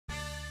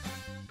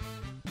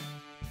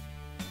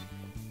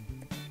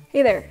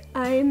Hey there,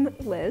 I'm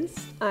Liz.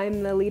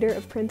 I'm the leader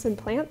of Prints and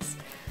Plants.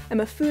 I'm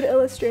a food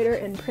illustrator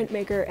and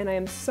printmaker, and I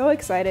am so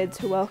excited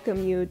to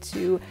welcome you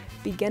to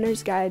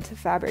Beginner's Guide to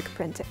Fabric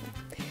Printing.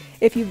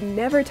 If you've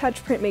never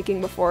touched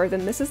printmaking before,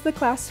 then this is the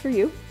class for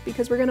you,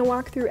 because we're going to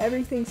walk through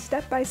everything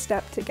step by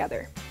step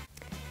together.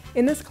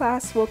 In this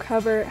class, we'll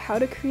cover how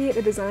to create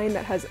a design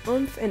that has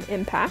oomph and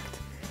impact,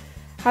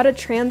 how to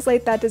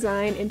translate that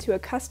design into a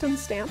custom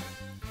stamp.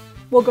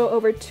 We'll go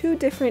over 2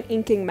 different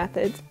inking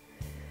methods,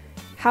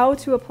 how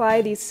to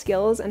apply these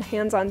skills and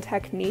hands-on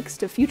techniques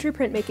to future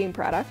printmaking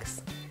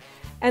products,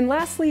 and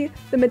lastly,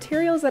 the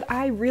materials that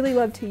I really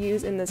love to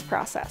use in this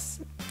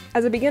process.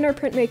 As a beginner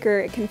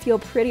printmaker, it can feel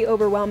pretty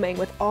overwhelming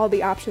with all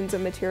the options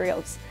of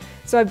materials,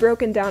 so I've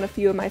broken down a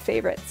few of my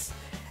favorites.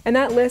 And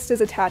that list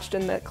is attached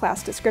in the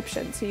class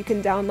description, so you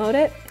can download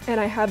it, and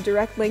I have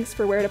direct links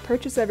for where to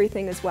purchase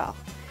everything as well.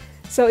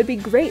 So it'd be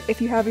great if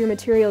you have your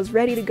materials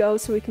ready to go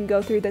so we can go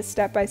through this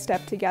step by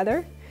step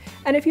together.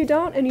 And if you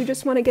don't and you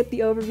just want to get the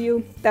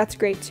overview, that's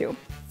great too.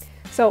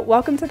 So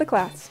welcome to the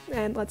class,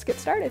 and let's get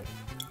started.